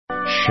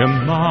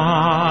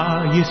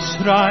Shema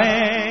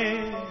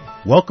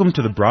Yisrael. Welcome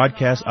to the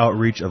broadcast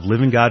outreach of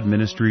Living God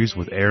Ministries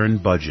with Aaron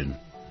Budgeon.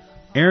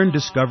 Aaron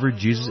discovered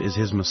Jesus is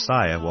his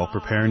Messiah while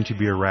preparing to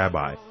be a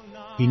rabbi.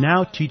 He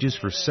now teaches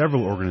for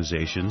several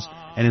organizations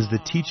and is the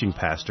teaching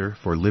pastor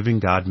for Living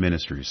God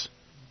Ministries.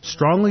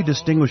 Strongly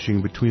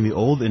distinguishing between the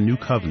Old and New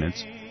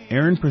Covenants,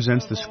 Aaron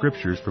presents the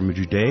Scriptures from a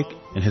Judaic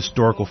and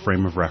historical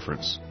frame of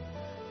reference.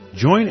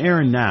 Join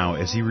Aaron now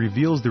as he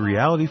reveals the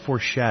reality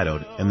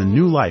foreshadowed and the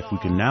new life we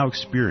can now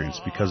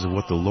experience because of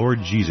what the Lord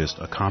Jesus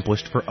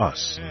accomplished for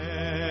us.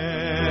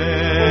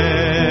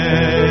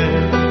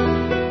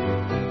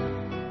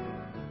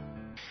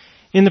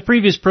 In the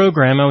previous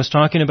program, I was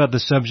talking about the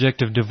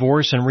subject of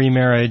divorce and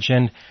remarriage,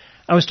 and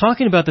I was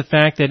talking about the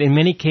fact that in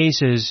many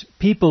cases,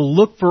 people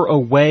look for a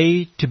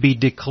way to be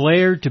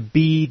declared to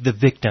be the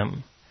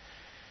victim.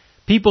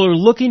 People are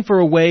looking for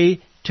a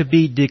way to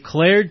be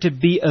declared to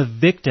be a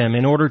victim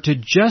in order to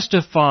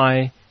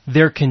justify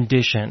their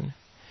condition.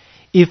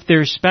 If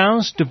their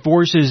spouse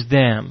divorces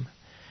them,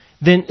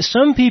 then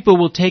some people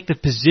will take the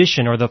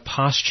position or the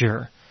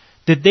posture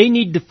that they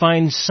need to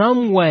find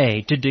some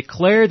way to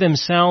declare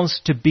themselves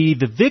to be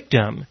the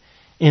victim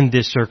in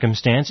this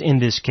circumstance, in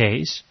this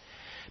case,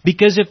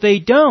 because if they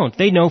don't,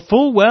 they know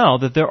full well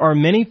that there are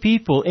many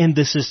people in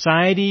the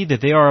society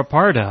that they are a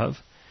part of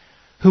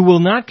who will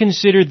not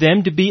consider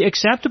them to be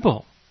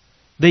acceptable.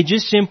 They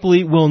just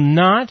simply will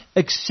not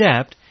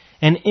accept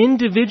an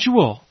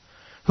individual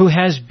who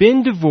has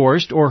been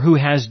divorced or who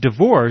has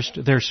divorced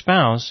their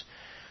spouse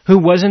who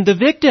wasn't the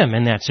victim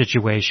in that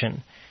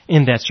situation,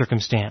 in that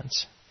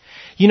circumstance.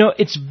 You know,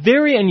 it's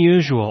very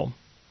unusual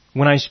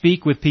when I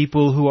speak with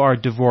people who are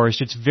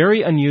divorced. It's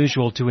very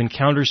unusual to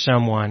encounter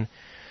someone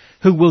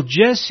who will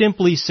just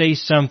simply say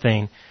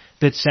something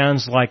that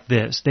sounds like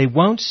this. They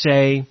won't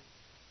say,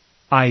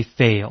 "I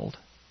failed."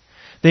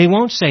 They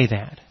won't say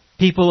that.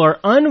 People are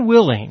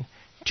unwilling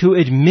to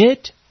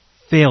admit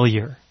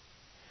failure.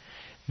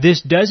 This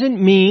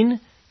doesn't mean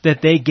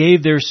that they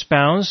gave their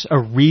spouse a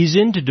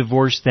reason to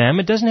divorce them.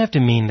 It doesn't have to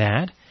mean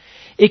that.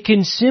 It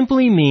can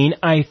simply mean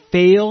I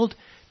failed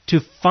to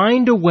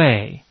find a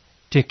way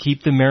to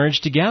keep the marriage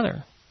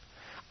together.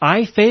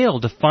 I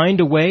failed to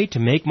find a way to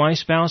make my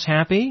spouse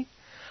happy.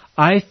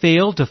 I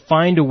failed to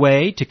find a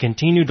way to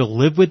continue to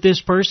live with this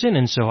person,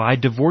 and so I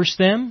divorced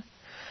them.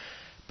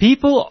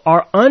 People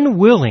are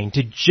unwilling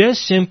to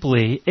just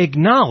simply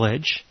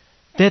acknowledge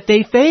that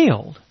they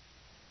failed,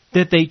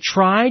 that they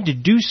tried to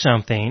do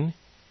something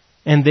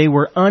and they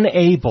were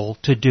unable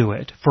to do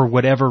it for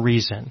whatever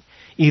reason,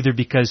 either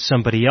because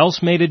somebody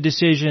else made a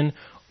decision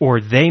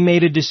or they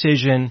made a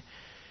decision.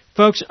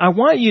 Folks, I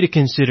want you to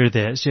consider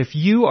this. If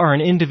you are an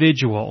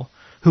individual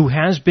who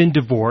has been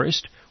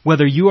divorced,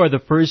 whether you are the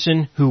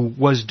person who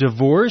was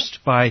divorced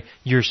by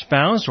your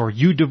spouse or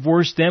you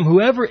divorced them,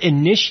 whoever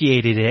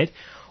initiated it,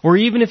 or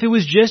even if it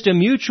was just a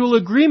mutual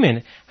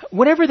agreement,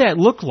 whatever that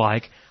looked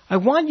like, I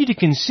want you to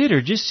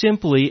consider just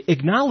simply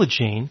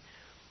acknowledging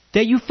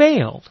that you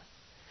failed.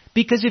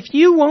 Because if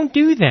you won't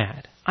do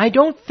that, I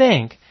don't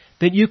think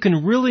that you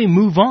can really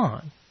move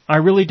on. I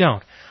really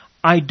don't.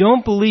 I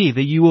don't believe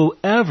that you will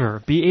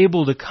ever be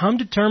able to come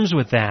to terms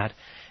with that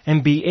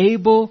and be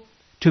able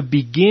to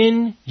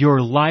begin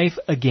your life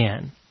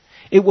again.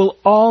 It will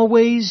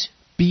always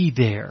be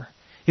there.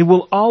 It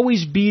will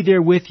always be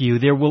there with you.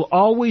 There will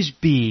always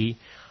be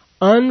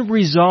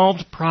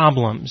unresolved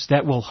problems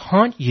that will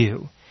haunt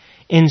you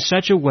in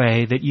such a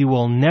way that you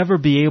will never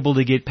be able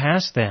to get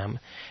past them,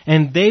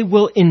 and they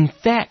will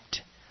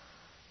infect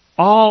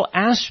all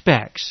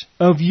aspects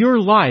of your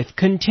life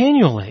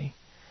continually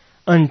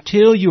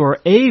until you are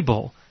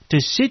able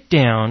to sit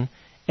down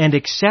and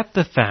accept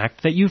the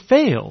fact that you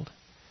failed.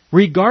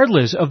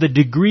 Regardless of the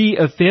degree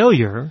of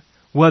failure,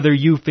 whether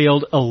you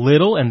failed a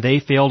little and they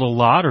failed a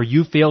lot, or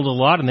you failed a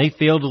lot and they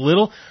failed a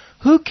little,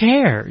 who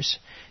cares?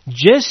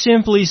 Just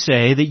simply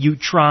say that you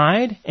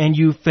tried and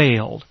you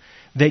failed,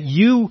 that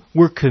you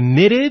were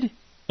committed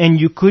and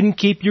you couldn't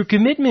keep your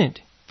commitment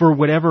for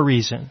whatever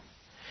reason.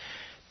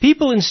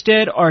 People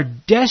instead are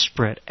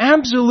desperate,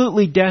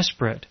 absolutely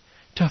desperate,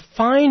 to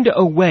find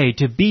a way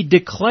to be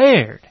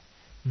declared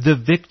the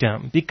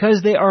victim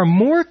because they are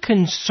more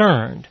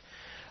concerned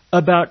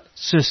about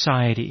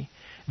society.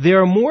 They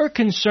are more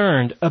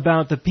concerned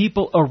about the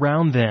people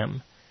around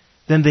them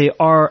than they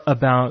are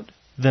about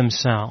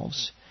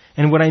themselves.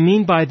 And what I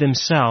mean by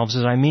themselves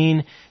is I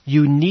mean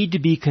you need to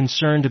be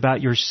concerned about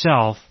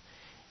yourself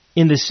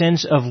in the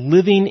sense of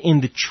living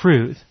in the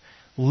truth,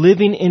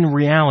 living in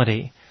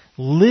reality,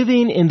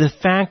 living in the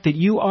fact that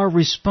you are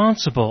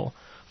responsible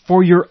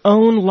for your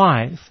own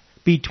life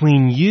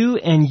between you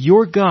and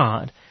your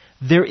God.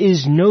 There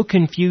is no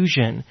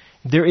confusion.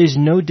 There is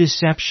no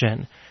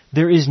deception.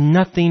 There is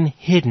nothing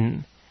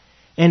hidden.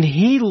 And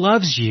He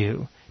loves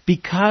you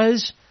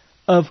because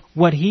of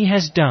what He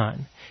has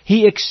done.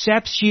 He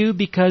accepts you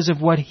because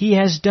of what He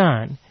has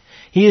done.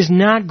 He is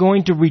not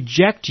going to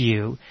reject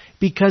you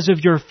because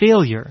of your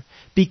failure,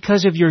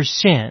 because of your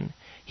sin.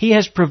 He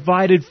has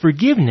provided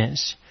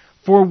forgiveness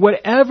for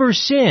whatever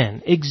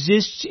sin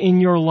exists in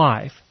your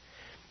life.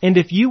 And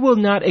if you will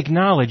not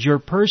acknowledge your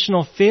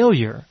personal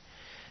failure,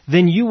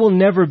 then you will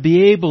never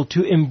be able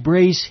to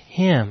embrace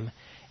Him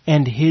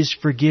and His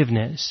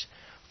forgiveness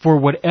for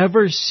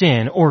whatever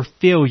sin or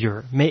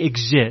failure may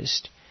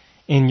exist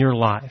in your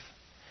life.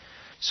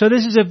 So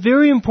this is a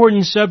very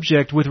important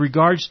subject with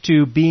regards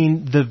to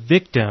being the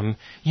victim.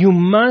 You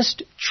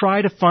must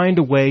try to find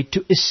a way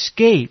to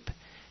escape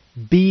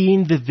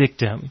being the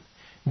victim.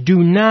 Do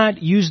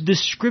not use the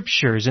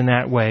Scriptures in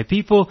that way.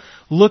 People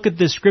look at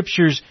the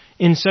Scriptures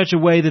in such a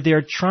way that they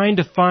are trying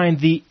to find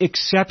the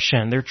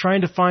exception. They're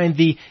trying to find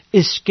the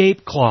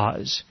escape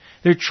clause.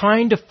 They're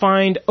trying to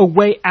find a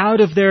way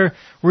out of their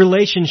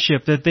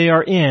relationship that they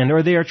are in,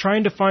 or they are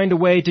trying to find a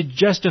way to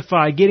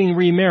justify getting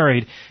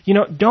remarried.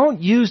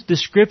 Don't use the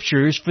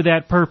Scriptures for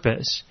that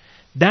purpose.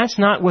 That's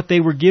not what they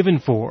were given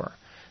for.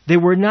 They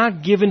were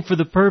not given for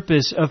the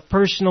purpose of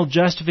personal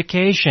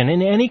justification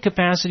in any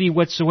capacity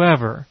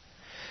whatsoever.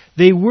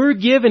 They were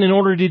given in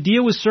order to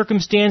deal with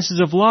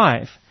circumstances of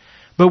life.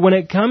 But when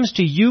it comes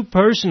to you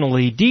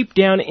personally, deep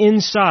down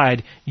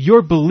inside,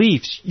 your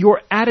beliefs,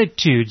 your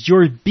attitudes,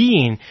 your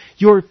being,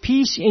 your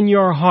peace in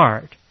your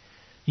heart,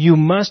 you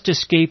must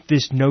escape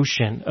this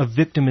notion of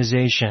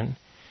victimization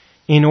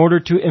in order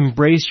to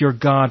embrace your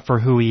God for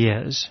who He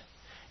is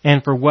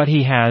and for what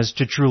He has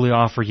to truly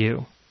offer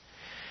you.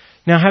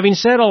 Now, having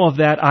said all of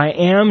that, I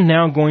am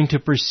now going to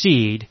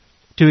proceed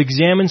to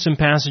examine some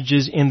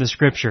passages in the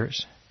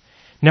Scriptures.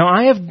 Now,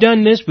 I have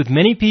done this with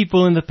many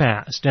people in the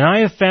past, and I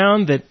have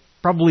found that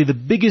probably the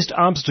biggest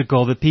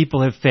obstacle that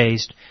people have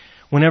faced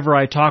whenever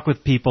I talk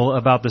with people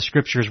about the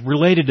Scriptures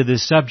related to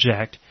this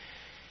subject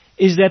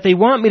is that they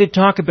want me to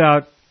talk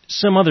about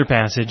some other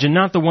passage and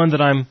not the one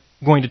that I'm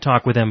going to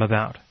talk with them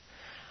about.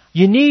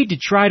 You need to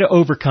try to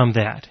overcome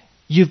that.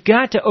 You've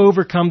got to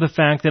overcome the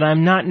fact that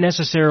I'm not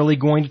necessarily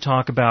going to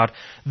talk about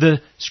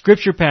the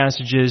Scripture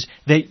passages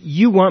that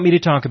you want me to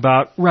talk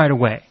about right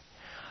away.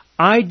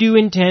 I do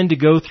intend to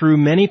go through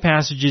many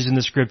passages in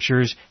the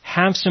Scriptures.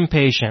 Have some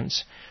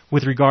patience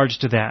with regards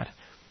to that.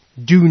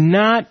 Do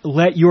not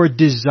let your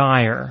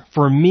desire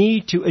for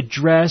me to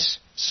address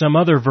some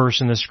other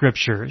verse in the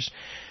Scriptures,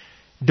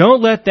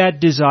 don't let that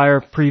desire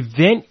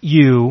prevent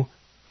you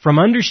from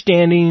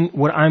understanding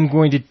what I'm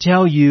going to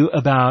tell you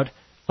about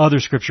other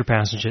Scripture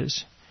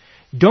passages.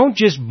 Don't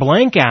just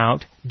blank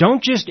out,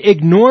 don't just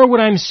ignore what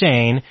I'm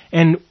saying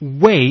and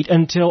wait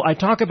until I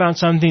talk about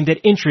something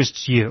that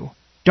interests you.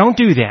 Don't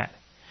do that.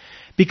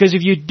 Because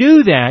if you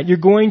do that, you're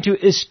going to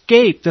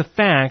escape the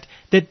fact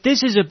that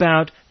this is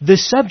about the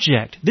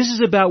subject. This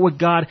is about what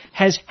God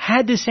has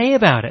had to say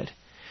about it.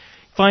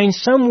 Find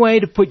some way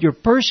to put your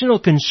personal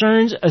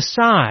concerns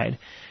aside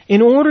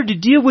in order to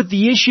deal with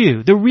the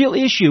issue, the real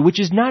issue, which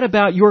is not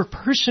about your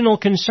personal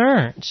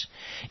concerns.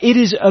 It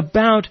is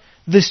about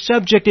the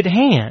subject at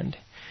hand.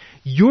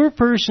 Your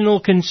personal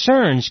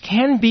concerns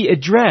can be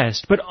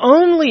addressed, but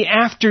only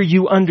after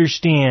you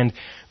understand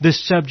the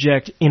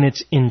subject in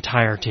its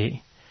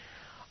entirety.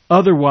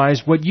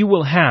 Otherwise, what you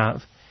will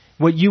have,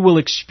 what you will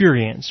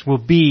experience, will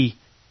be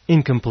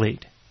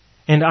incomplete.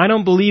 And I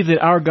don't believe that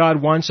our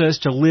God wants us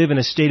to live in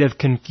a state of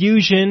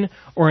confusion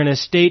or in a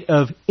state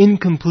of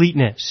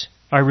incompleteness.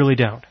 I really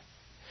don't.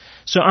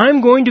 So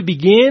I'm going to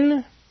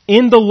begin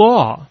in the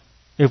law.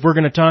 If we're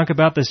going to talk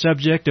about the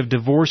subject of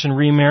divorce and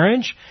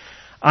remarriage,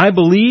 I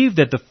believe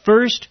that the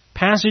first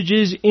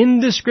passages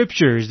in the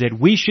Scriptures that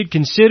we should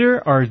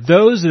consider are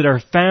those that are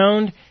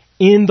found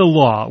in the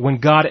law. When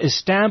God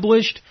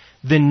established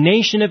the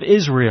nation of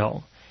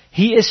Israel,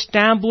 He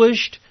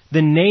established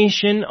the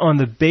nation on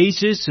the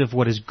basis of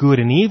what is good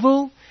and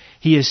evil.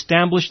 He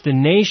established the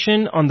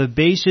nation on the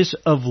basis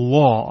of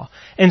law.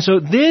 And so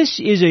this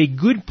is a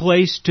good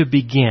place to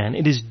begin.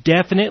 It is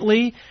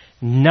definitely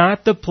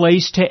not the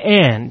place to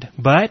end,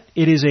 but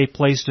it is a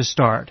place to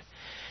start.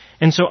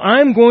 And so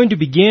I'm going to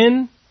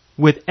begin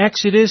with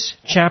Exodus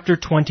chapter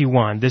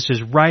 21. This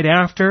is right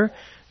after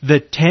the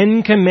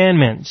 10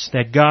 Commandments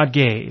that God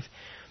gave.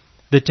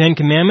 The 10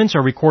 Commandments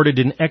are recorded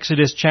in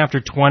Exodus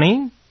chapter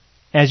 20.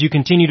 As you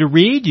continue to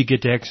read, you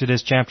get to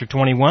Exodus chapter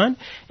 21,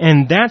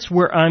 and that's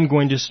where I'm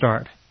going to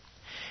start.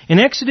 In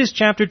Exodus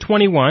chapter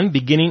 21,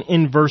 beginning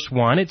in verse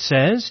 1, it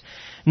says,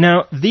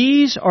 "Now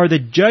these are the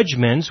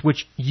judgments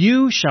which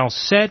you shall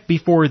set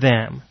before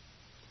them.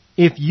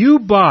 If you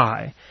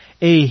buy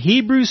a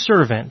Hebrew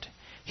servant,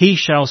 he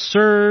shall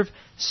serve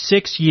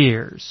 6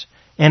 years,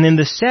 and in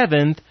the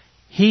 7th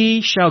he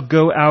shall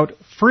go out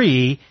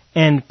free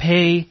and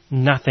pay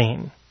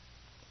nothing."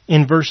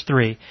 In verse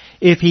 3,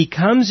 "If he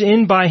comes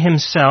in by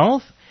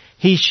himself,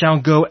 he shall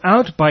go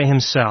out by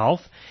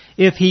himself.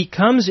 If he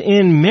comes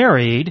in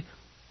married,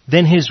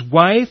 then his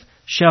wife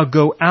shall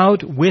go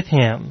out with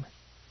him.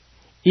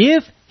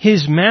 If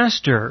his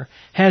master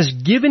has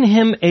given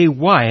him a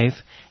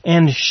wife,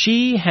 and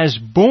she has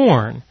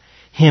borne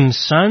him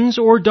sons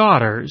or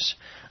daughters,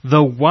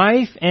 the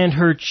wife and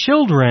her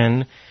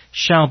children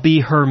shall be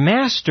her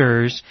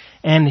master's,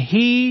 and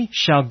he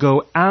shall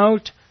go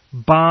out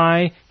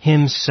by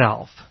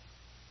himself."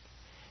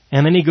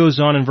 And then he goes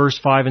on in verse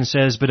 5 and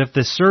says, "But if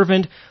the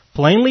servant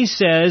plainly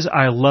says,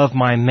 'I love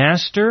my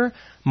master,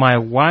 my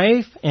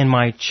wife, and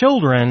my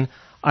children,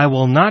 I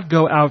will not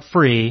go out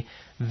free,'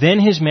 then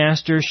his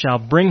master shall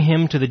bring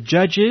him to the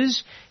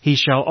judges. He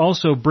shall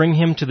also bring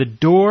him to the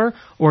door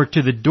or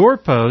to the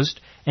doorpost,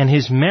 and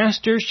his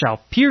master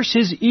shall pierce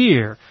his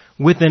ear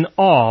with an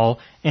awl,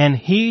 and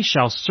he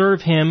shall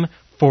serve him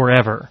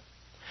forever."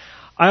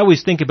 I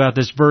always think about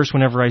this verse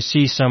whenever I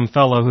see some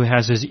fellow who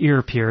has his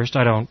ear pierced.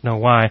 I don't know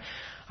why.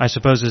 I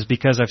suppose it's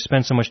because I've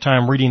spent so much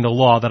time reading the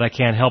law that I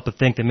can't help but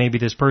think that maybe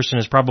this person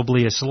is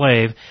probably a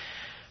slave.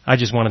 I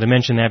just wanted to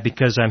mention that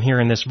because I'm here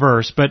in this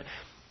verse. But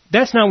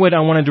that's not what I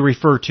wanted to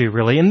refer to,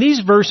 really. In these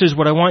verses,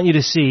 what I want you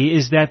to see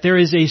is that there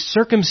is a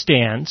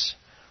circumstance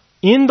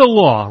in the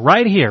law,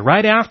 right here,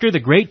 right after the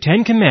great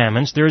Ten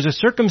Commandments, there is a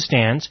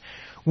circumstance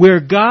where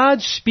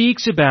God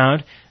speaks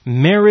about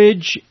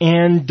marriage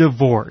and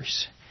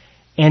divorce.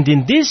 And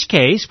in this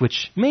case,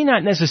 which may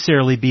not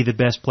necessarily be the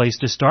best place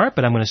to start,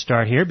 but I'm going to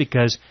start here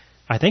because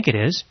I think it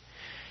is.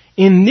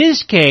 In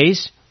this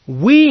case,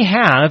 we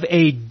have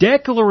a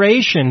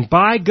declaration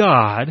by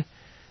God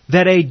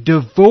that a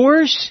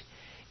divorce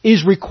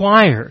is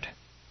required.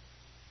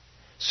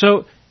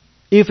 So,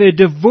 if a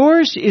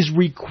divorce is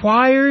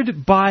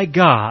required by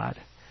God,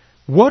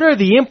 what are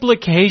the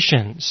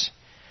implications?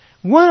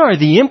 What are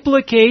the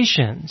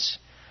implications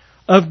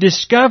of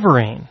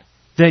discovering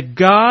that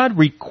God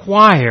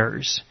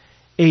requires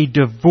a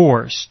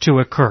divorce to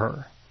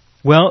occur?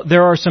 Well,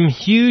 there are some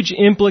huge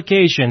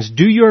implications.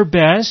 Do your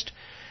best.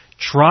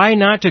 Try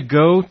not to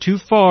go too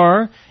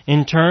far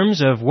in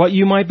terms of what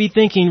you might be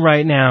thinking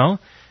right now.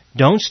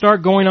 Don't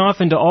start going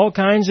off into all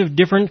kinds of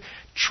different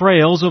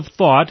trails of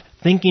thought,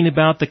 thinking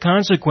about the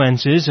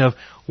consequences of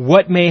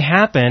what may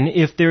happen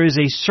if there is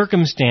a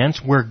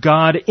circumstance where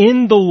God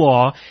in the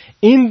law,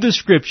 in the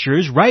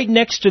Scriptures, right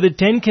next to the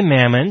Ten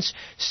Commandments,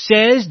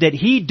 says that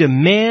He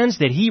demands,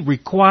 that He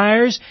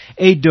requires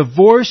a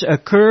divorce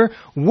occur.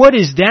 What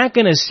is that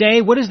going to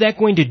say? What is that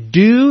going to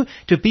do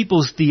to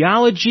people's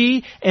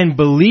theology and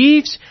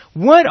beliefs?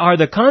 What are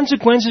the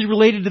consequences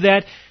related to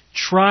that?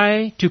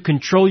 Try to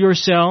control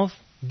yourself.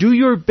 Do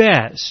your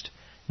best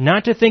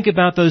not to think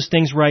about those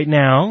things right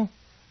now.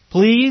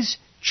 Please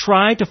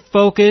try to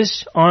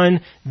focus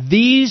on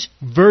these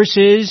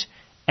verses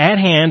at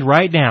hand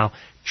right now.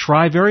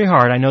 Try very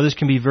hard. I know this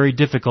can be very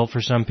difficult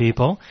for some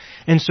people.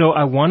 And so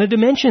I wanted to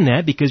mention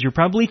that because you're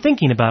probably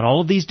thinking about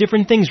all of these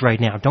different things right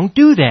now. Don't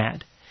do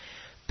that.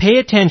 Pay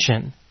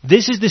attention.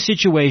 This is the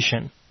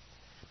situation.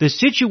 The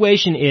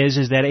situation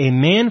is that a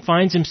man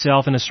finds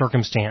himself in a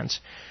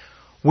circumstance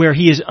where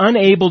he is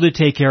unable to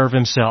take care of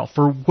himself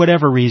for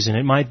whatever reason.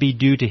 It might be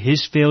due to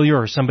his failure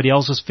or somebody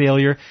else's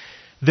failure.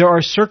 There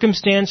are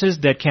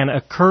circumstances that can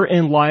occur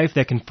in life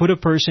that can put a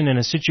person in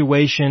a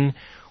situation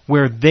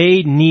where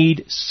they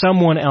need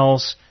someone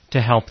else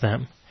to help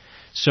them.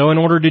 So in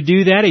order to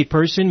do that, a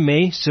person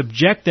may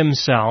subject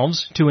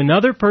themselves to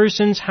another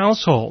person's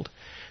household,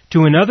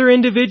 to another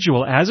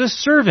individual as a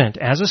servant,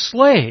 as a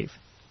slave.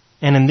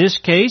 And in this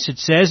case, it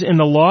says in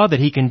the law that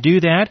he can do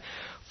that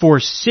for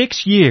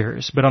 6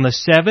 years, but on the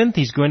 7th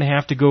he's going to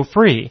have to go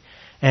free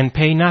and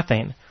pay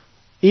nothing.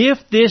 If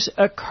this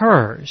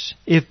occurs,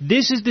 if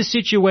this is the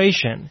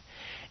situation,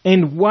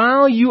 and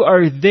while you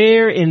are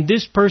there in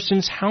this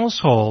person's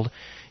household,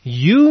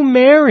 you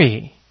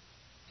marry,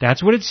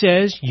 that's what it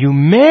says, you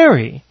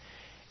marry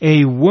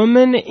a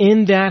woman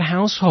in that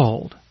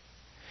household.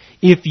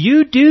 If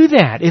you do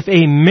that, if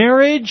a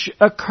marriage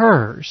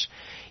occurs,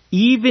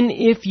 even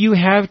if you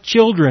have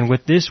children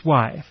with this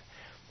wife,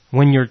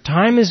 when your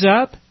time is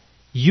up,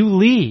 you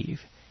leave,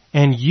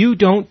 and you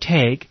don't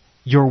take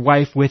your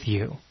wife with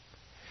you.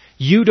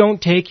 You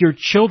don't take your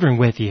children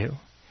with you.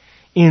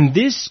 In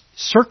this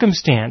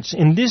circumstance,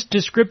 in this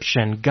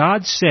description,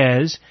 God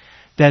says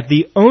that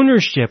the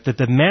ownership that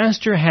the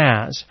master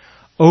has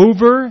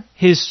over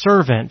his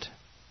servant,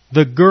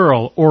 the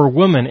girl or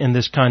woman in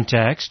this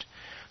context,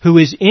 who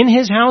is in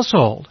his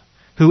household,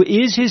 who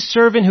is his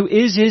servant, who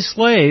is his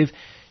slave,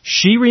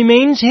 she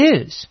remains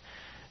his.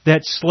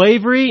 That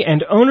slavery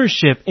and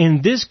ownership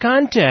in this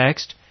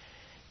context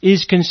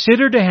is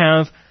considered to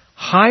have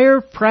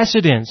higher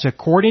precedence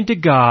according to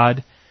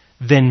God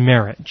than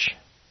marriage.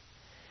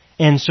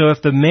 And so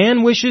if the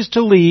man wishes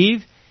to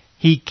leave,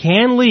 he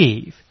can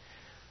leave,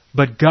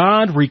 but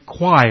God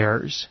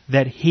requires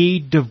that he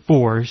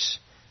divorce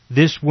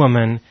this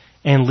woman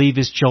and leave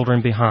his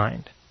children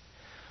behind.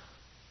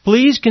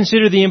 Please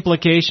consider the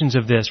implications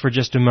of this for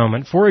just a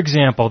moment. For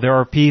example, there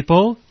are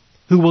people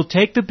who will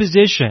take the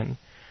position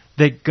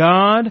that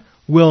God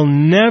will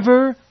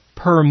never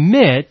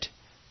permit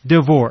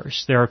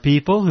divorce. There are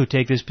people who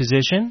take this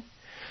position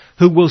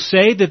who will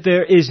say that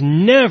there is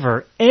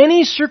never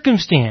any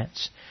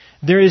circumstance,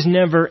 there is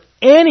never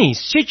any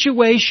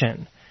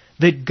situation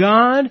that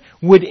God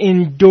would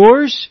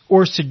endorse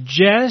or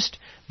suggest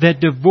that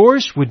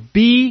divorce would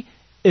be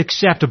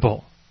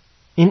acceptable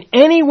in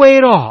any way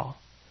at all.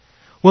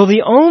 Well,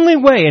 the only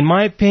way, in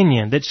my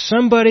opinion, that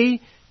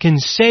somebody can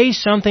say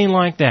something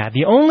like that,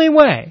 the only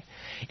way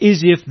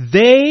is if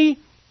they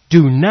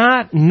do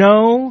not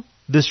know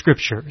the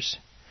Scriptures.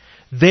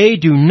 They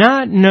do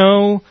not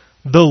know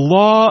the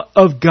law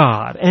of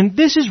God. And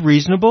this is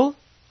reasonable.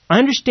 I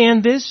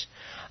understand this.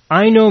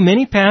 I know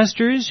many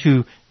pastors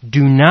who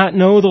do not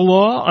know the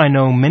law. I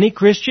know many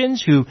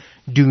Christians who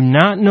do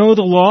not know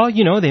the law.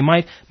 You know, they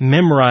might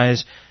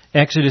memorize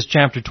Exodus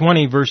chapter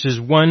 20 verses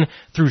 1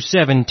 through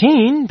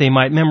 17. They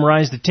might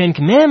memorize the 10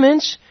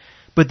 Commandments,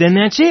 but then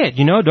that's it.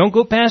 You know, don't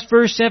go past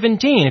verse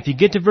 17. If you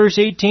get to verse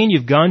 18,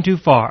 you've gone too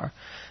far.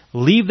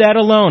 Leave that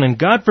alone, and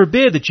God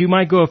forbid that you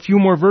might go a few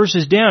more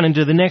verses down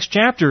into the next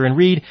chapter and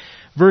read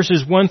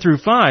verses 1 through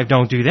 5.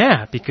 Don't do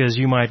that, because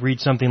you might read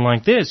something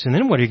like this, and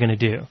then what are you going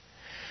to do?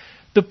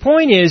 The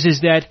point is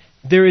that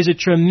there is a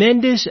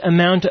tremendous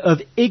amount of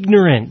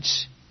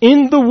ignorance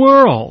in the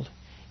world,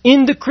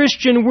 in the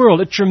Christian world,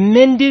 a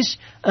tremendous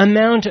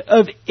amount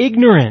of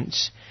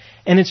ignorance.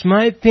 And it's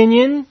my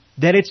opinion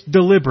that it's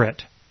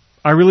deliberate.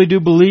 I really do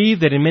believe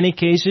that in many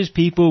cases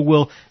people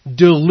will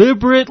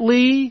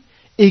deliberately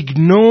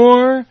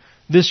ignore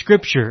the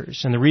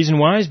Scriptures. And the reason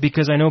why is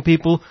because I know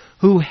people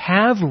who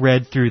have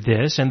read through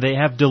this and they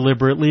have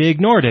deliberately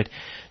ignored it,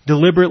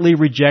 deliberately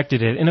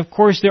rejected it. And of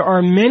course there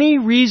are many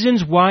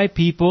reasons why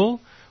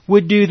people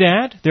would do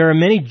that. There are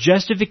many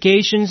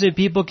justifications that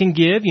people can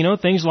give, you know,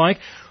 things like,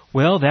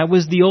 well, that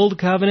was the old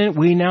covenant,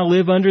 we now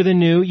live under the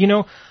new. You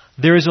know,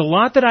 there is a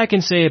lot that I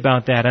can say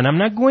about that, and I'm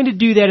not going to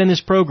do that in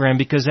this program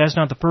because that's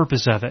not the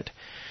purpose of it.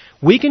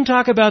 We can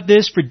talk about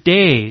this for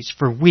days,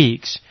 for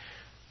weeks.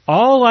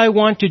 All I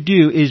want to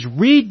do is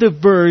read the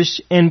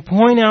verse and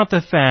point out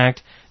the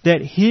fact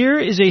that here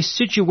is a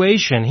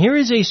situation, here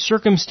is a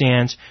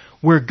circumstance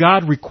where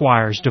God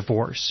requires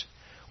divorce,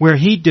 where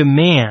He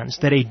demands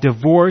that a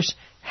divorce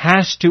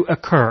has to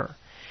occur.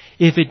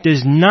 If it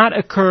does not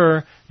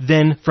occur,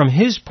 then from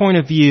His point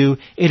of view,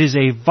 it is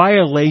a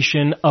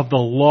violation of the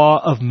law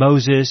of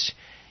Moses.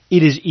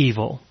 It is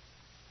evil.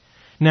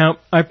 Now,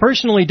 I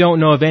personally don't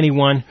know of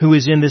anyone who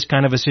is in this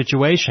kind of a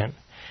situation.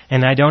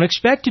 And I don't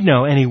expect to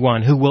know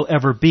anyone who will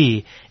ever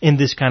be in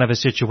this kind of a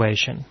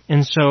situation.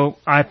 And so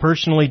I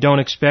personally don't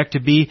expect to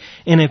be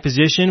in a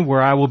position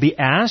where I will be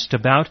asked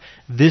about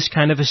this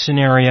kind of a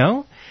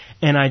scenario.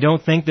 And I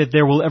don't think that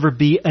there will ever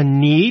be a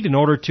need in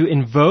order to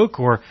invoke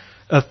or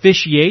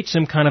officiate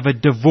some kind of a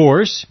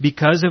divorce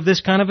because of this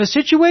kind of a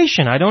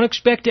situation. I don't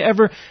expect to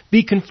ever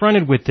be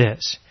confronted with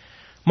this.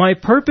 My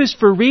purpose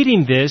for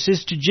reading this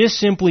is to just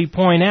simply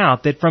point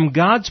out that from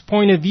God's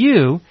point of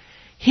view,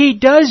 He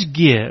does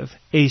give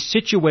a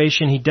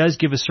situation, He does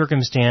give a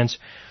circumstance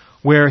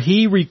where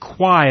He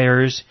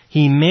requires,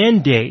 He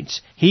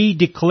mandates, He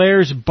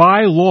declares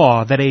by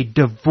law that a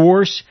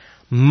divorce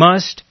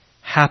must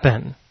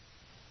happen.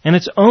 And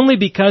it's only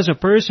because a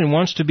person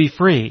wants to be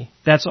free,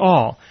 that's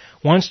all.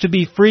 Wants to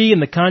be free in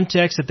the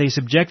context that they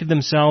subjected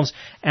themselves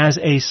as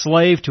a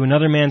slave to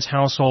another man's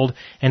household,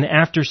 and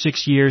after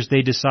 6 years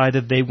they decide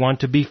that they want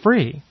to be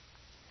free.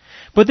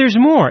 But there's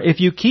more. If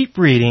you keep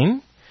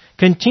reading,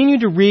 continue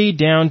to read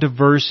down to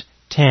verse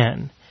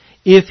 10.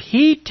 If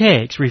he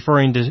takes,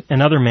 referring to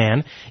another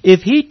man, if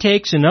he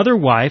takes another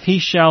wife, he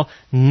shall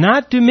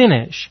not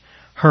diminish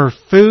her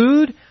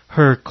food,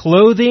 her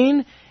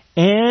clothing,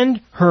 and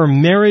her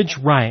marriage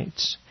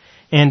rights.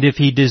 And if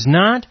he does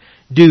not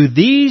do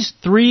these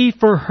 3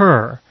 for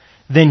her,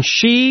 then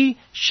she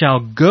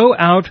shall go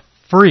out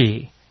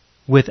free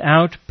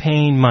without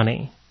paying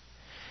money.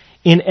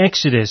 In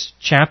Exodus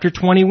chapter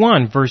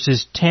 21,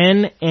 verses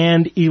 10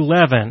 and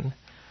 11,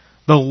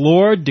 the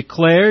Lord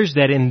declares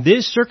that in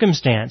this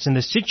circumstance, in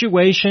the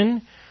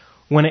situation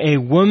when a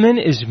woman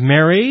is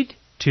married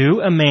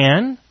to a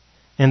man,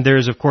 and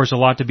there's of course a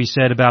lot to be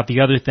said about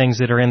the other things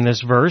that are in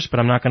this verse, but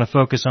I'm not going to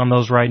focus on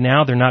those right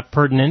now. They're not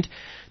pertinent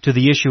to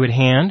the issue at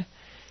hand.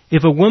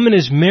 If a woman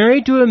is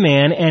married to a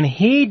man and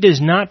he does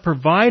not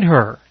provide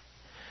her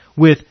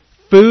with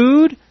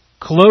food,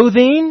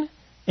 clothing,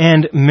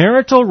 and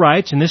marital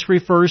rights, and this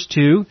refers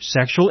to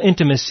sexual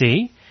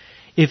intimacy,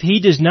 if he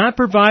does not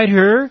provide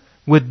her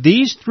with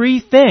these 3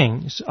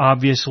 things,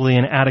 obviously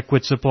an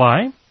adequate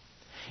supply,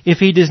 if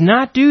he does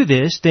not do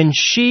this, then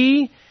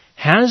she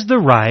has the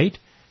right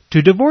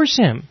to divorce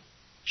him.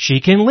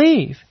 She can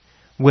leave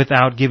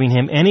without giving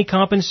him any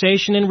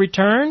compensation in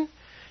return.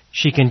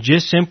 She can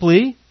just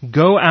simply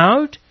go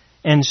out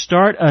and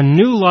start a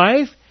new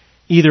life,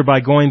 either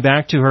by going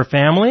back to her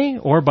family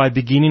or by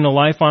beginning a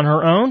life on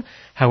her own.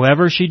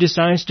 However she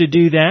decides to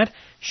do that,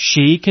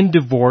 she can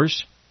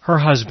divorce her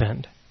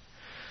husband.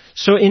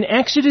 So in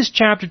Exodus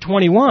chapter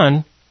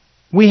 21,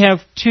 we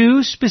have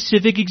 2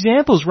 specific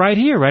examples right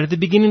here, right at the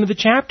beginning of the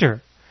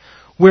chapter,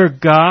 where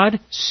God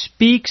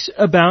speaks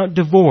about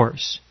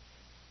divorce.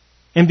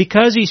 And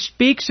because He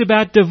speaks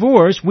about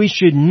divorce, we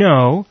should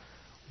know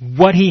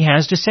what He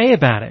has to say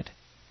about it.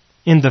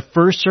 In the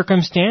first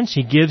circumstance,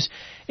 He gives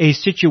a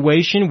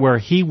situation where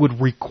He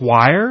would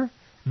require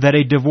that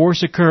a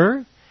divorce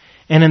occur.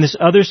 And in this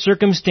other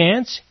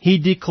circumstance, He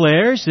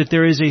declares that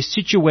there is a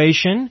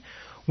situation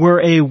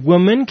where a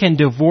woman can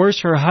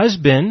divorce her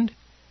husband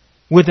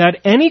without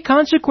any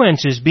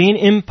consequences being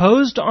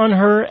imposed on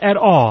her at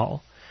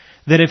all.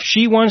 that if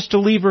she wants to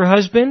leave her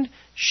husband,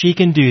 she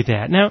can do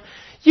that. Now,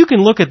 you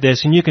can look at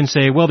this and you can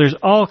say, well, there's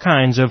all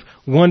kinds of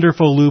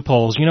wonderful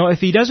loopholes. You know, if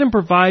he doesn't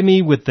provide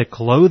me with the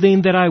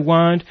clothing that I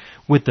want,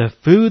 with the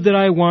food that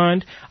I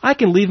want, I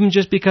can leave him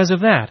just because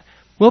of that.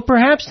 Well,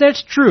 perhaps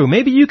that's true.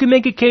 Maybe you can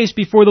make a case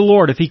before the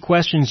Lord if he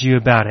questions you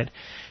about it.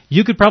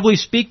 You could probably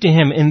speak to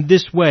him in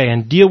this way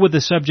and deal with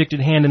the subject at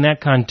hand in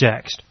that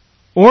context.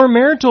 Or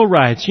marital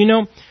rights. You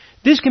know,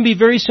 this can be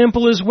very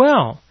simple as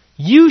well.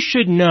 You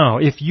should know,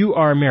 if you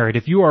are married,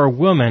 if you are a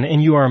woman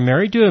and you are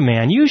married to a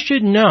man, you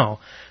should know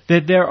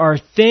that there are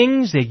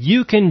things that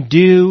you can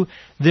do,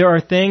 there are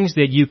things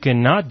that you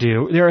cannot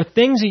do, there are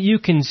things that you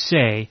can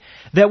say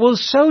that will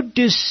so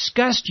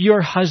disgust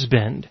your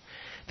husband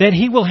that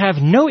he will have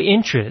no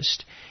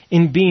interest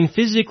in being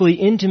physically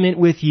intimate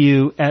with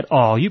you at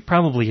all. You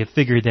probably have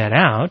figured that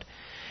out.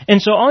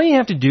 And so all you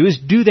have to do is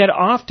do that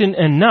often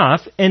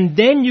enough, and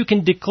then you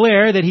can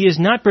declare that he is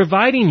not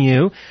providing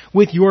you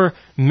with your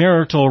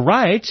marital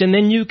rights, and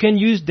then you can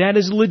use that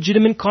as a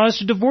legitimate cause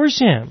to divorce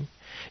him.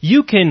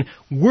 You can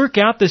work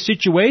out the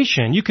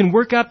situation, you can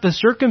work out the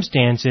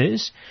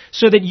circumstances,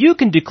 so that you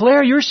can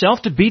declare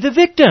yourself to be the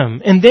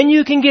victim, and then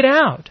you can get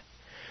out.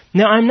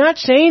 Now, I'm not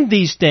saying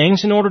these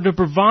things in order to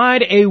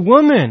provide a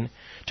woman,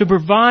 to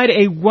provide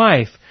a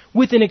wife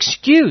with an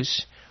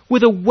excuse,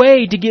 with a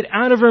way to get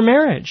out of her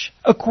marriage,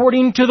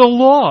 according to the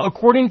law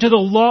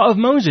of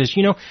Moses.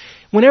 You know,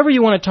 whenever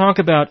you want to talk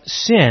about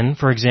sin,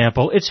 for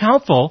example, it's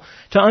helpful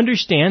to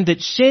understand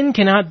that sin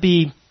cannot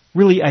be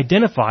really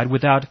identified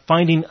without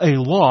finding a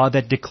law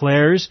that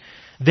declares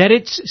that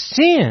it's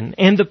sin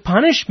and the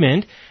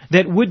punishment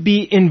that would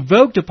be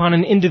invoked upon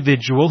an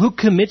individual who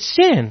commits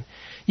sin.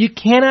 You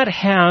cannot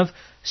have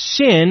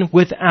sin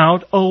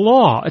without a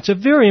law. It's a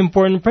very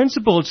important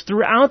principle. It's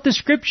throughout the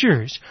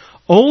Scriptures,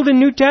 Old and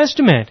New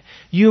Testament.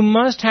 You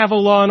must have a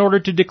law in order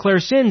to declare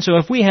sin. So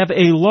if we have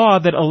a law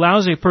that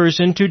allows a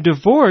person to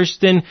divorce,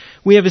 then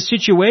we have a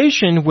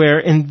situation where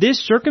in this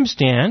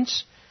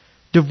circumstance,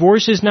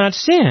 divorce is not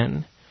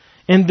sin.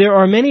 And there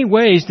are many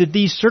ways that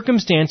these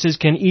circumstances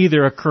can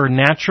either occur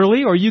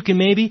naturally or you can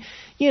maybe,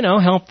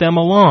 help them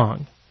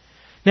along.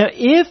 Now,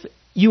 if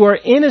you are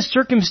in a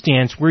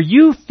circumstance where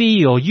you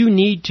feel you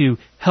need to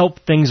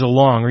help things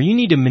along or you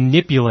need to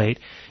manipulate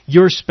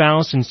your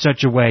spouse in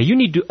such a way, you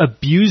need to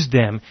abuse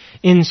them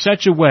in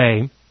such a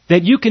way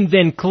that you can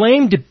then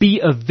claim to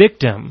be a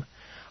victim,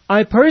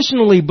 I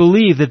personally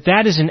believe that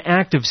that is an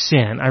act of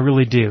sin. I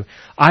really do.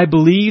 I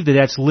believe that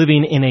that's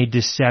living in a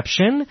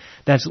deception,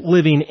 that's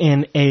living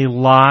in a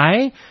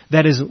lie,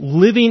 that is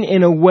living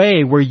in a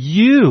way where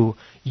you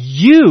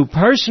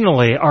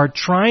personally are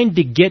trying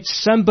to get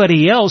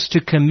somebody else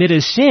to commit a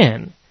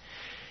sin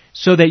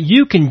so that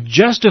you can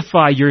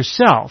justify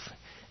yourself.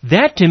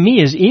 That to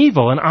me is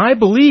evil, and I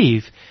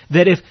believe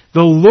that if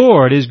the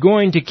Lord is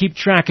going to keep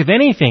track of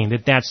anything,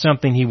 that's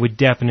something He would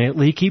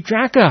definitely keep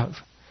track of.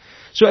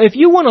 So if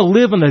you want to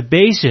live on the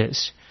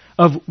basis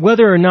of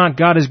whether or not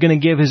God is going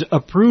to give His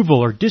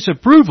approval or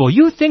disapproval,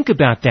 you think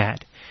about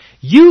that.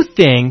 You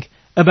think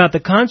about the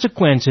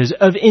consequences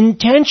of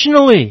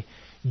intentionally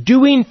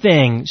doing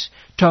things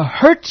to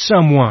hurt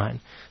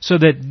someone so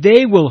that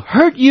they will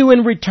hurt you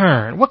in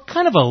return. What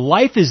kind of a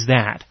life is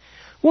that?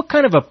 What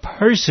kind of a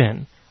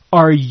person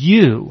are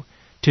you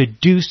to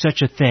do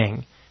such a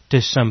thing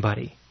to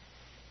somebody?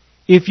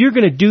 If you're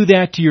going to do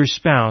that to your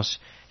spouse,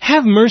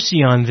 have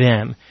mercy on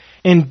them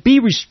and be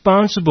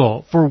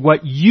responsible for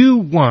what you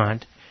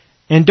want,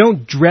 and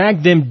don't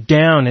drag them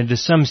down into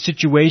some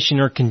situation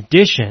or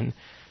condition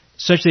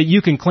such that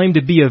you can claim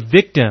to be a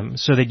victim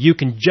so that you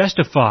can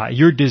justify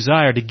your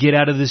desire to get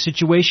out of the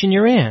situation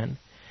you're in.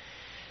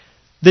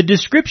 The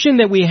description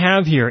that we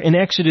have here in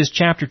Exodus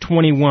chapter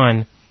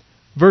 21,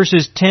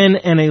 verses 10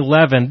 and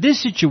 11, this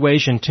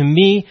situation to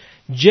me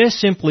just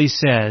simply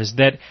says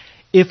that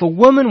if a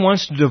woman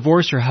wants to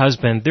divorce her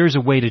husband, there's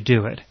a way to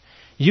do it.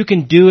 You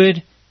can do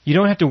it. You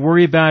don't have to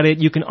worry about it.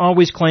 You can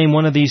always claim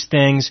one of these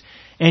things,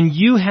 and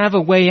you have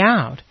a way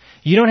out.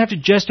 You don't have to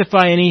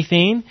justify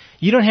anything.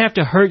 You don't have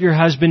to hurt your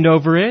husband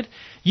over it.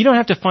 You don't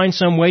have to find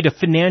some way to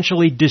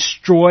financially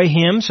destroy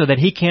him so that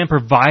he can't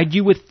provide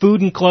you with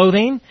food and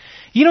clothing.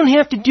 You don't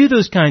have to do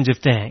those kinds of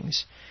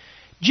things.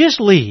 Just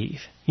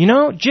leave.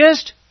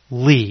 Just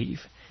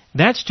leave.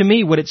 That's to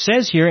me what it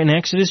says here in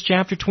Exodus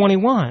chapter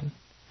 21.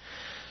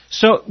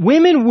 So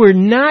women were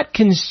not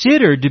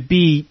considered to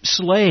be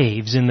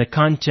slaves in the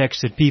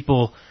context that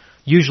people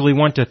usually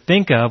want to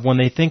think of when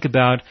they think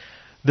about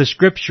the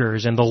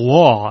Scriptures and the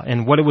law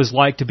and what it was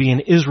like to be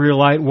an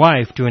Israelite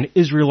wife to an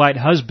Israelite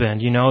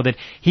husband, that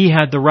he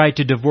had the right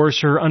to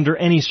divorce her under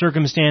any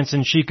circumstance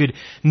and she could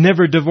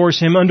never divorce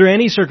him under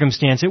any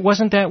circumstance. It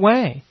wasn't that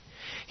way.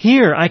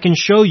 Here, I can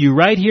show you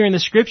right here in the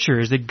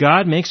Scriptures that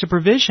God makes a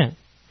provision.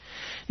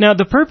 Now,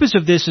 the purpose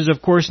of this is,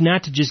 of course,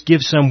 not to just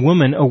give some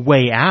woman a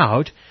way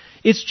out.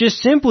 It's just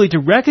simply to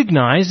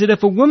recognize that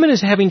if a woman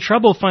is having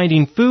trouble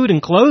finding food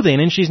and clothing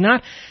and she's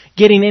not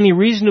getting any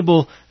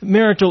reasonable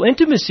marital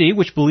intimacy,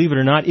 which, believe it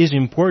or not, is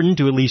important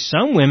to at least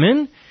some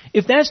women,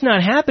 if that's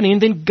not happening,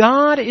 then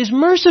God is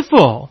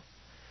merciful.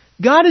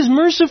 God is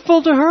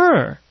merciful to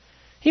her.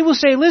 He will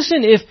say,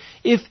 listen,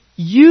 if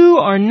you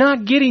are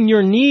not getting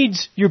your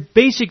needs, your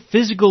basic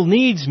physical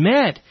needs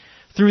met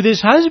through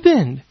this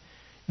husband,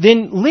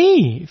 then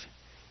leave.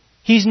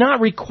 He's not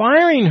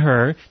requiring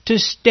her to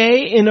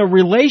stay in a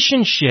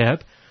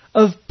relationship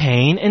of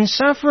pain and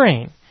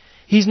suffering.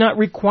 He's not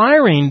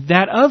requiring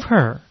that of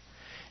her.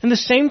 And the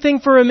same thing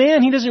for a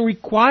man. He doesn't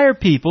require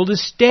people to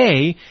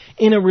stay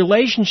in a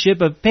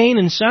relationship of pain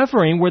and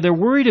suffering where they're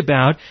worried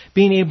about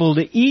being able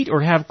to eat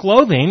or have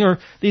clothing or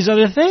these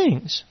other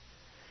things.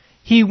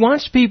 He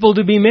wants people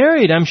to be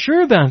married, I'm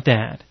sure about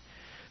that.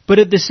 But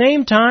at the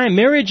same time,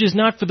 marriage is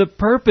not for the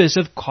purpose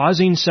of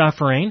causing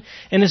suffering,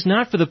 and it's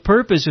not for the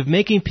purpose of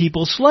making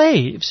people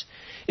slaves.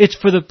 It's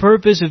for the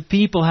purpose of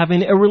people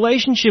having a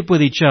relationship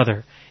with each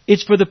other.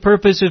 It's for the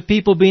purpose of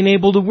people being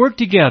able to work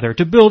together,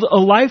 to build a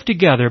life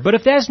together. But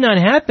if that's not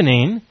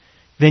happening,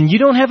 then you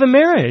don't have a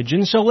marriage.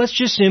 And so let's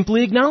just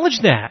simply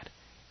acknowledge that.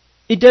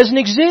 It doesn't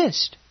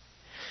exist.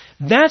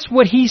 That's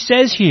what he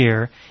says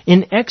here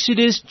in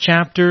Exodus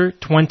chapter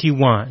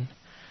 21.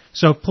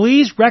 So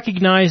please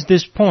recognize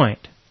this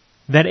point,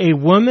 that a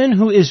woman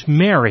who is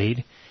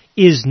married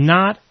is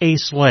not a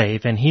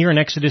slave. And here in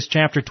Exodus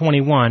chapter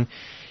 21,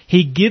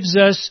 he gives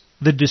us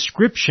the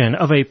description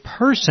of a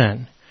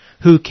person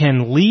who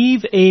can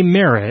leave a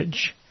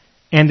marriage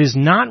and is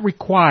not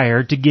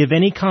required to give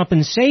any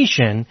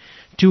compensation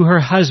to her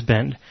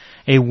husband.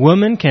 A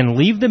woman can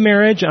leave the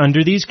marriage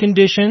under these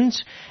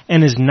conditions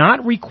and is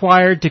not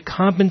required to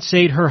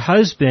compensate her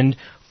husband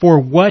for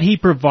what he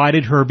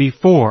provided her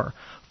before,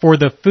 for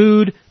the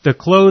food, the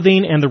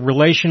clothing, and the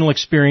relational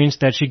experience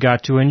that she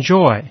got to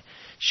enjoy.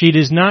 She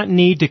does not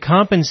need to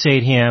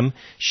compensate him.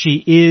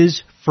 She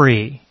is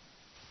free.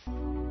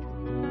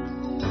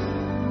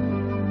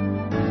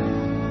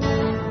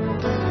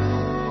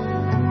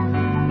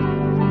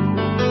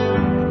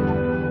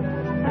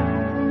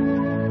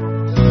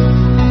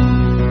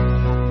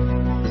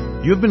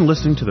 You have been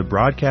listening to the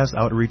broadcast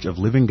outreach of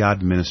Living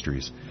God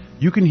Ministries.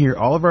 You can hear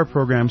all of our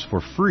programs for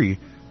free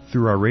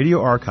through our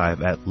radio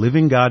archive at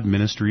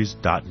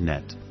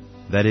livinggodministries.net.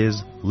 That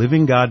is,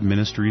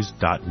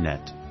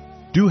 livinggodministries.net.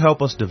 Do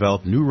help us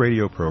develop new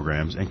radio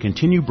programs and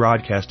continue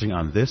broadcasting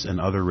on this and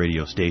other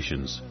radio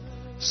stations.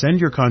 Send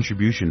your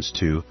contributions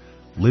to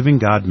Living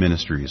God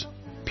Ministries,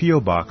 P.O.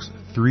 Box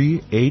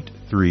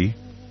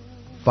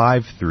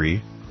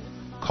 38353,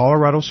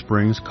 Colorado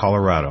Springs,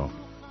 Colorado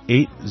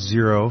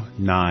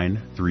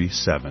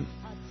 80937,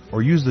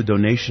 or use the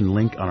donation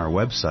link on our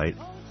website,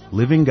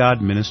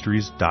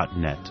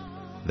 livinggodministries.net.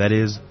 That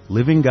is,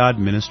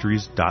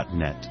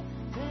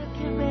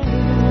 livinggodministries.net.